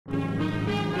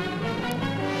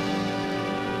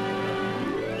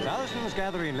Thousands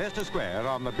gather in Leicester Square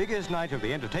on the biggest night of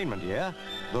the entertainment year,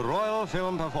 the Royal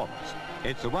Film Performance.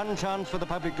 It's the one chance for the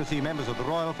public to see members of the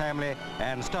royal family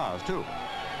and stars too.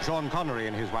 Sean Connery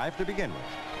and his wife to begin with.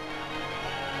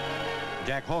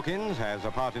 Jack Hawkins has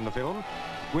a part in the film,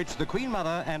 which the Queen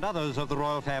Mother and others of the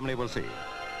royal family will see.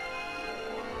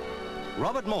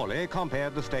 Robert Morley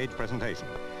compared the stage presentation.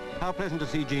 How pleasant to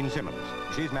see Jean Simmons.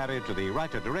 She's married to the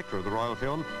writer-director of the royal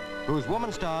film, whose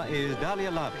woman star is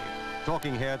Daliah Lavi,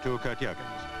 talking here to Curt Jurgens.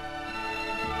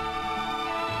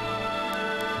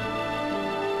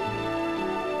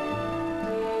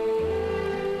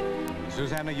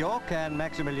 Susannah York and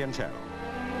Maximilian Schell.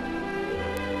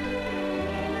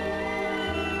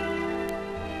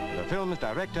 The film's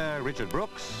director, Richard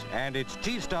Brooks, and its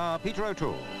chief star, Peter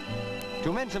O'Toole.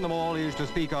 To mention them all is to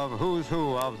speak of who's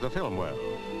who of the film world.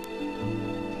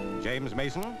 James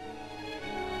Mason,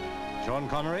 Sean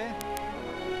Connery,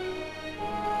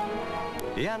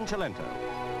 Diane Cilento.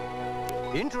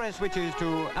 Interest switches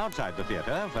to outside the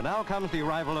theatre, for now comes the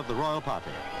arrival of the royal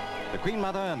party. The Queen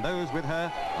Mother and those with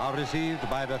her are received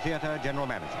by the theatre general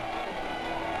manager.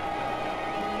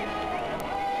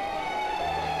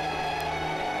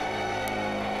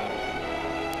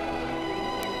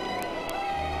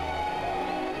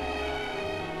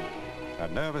 A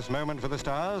nervous moment for the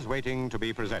stars waiting to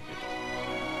be presented.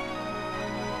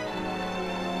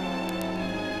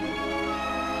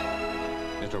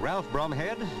 Mr. Ralph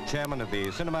Bromhead, chairman of the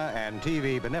Cinema and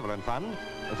TV Benevolent Fund,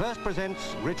 first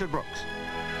presents Richard Brooks.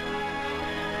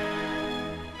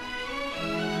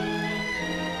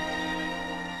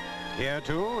 Here,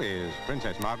 too, is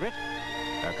Princess Margaret,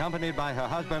 accompanied by her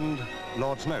husband,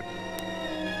 Lord Snowdon.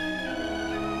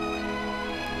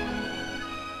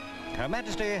 Her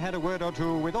Majesty had a word or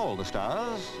two with all the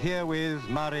stars, here with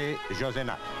Marie José.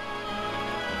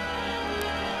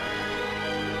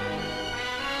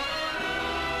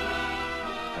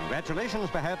 Congratulations,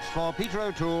 perhaps, for Peter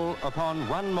O'Toole upon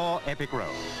one more epic role.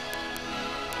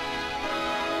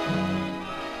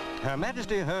 Her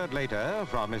Majesty heard later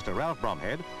from Mr. Ralph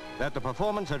Bromhead that the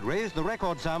performance had raised the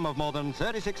record sum of more than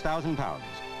 £36,000.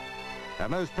 Her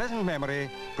most pleasant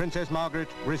memory, Princess Margaret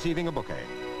receiving a bouquet.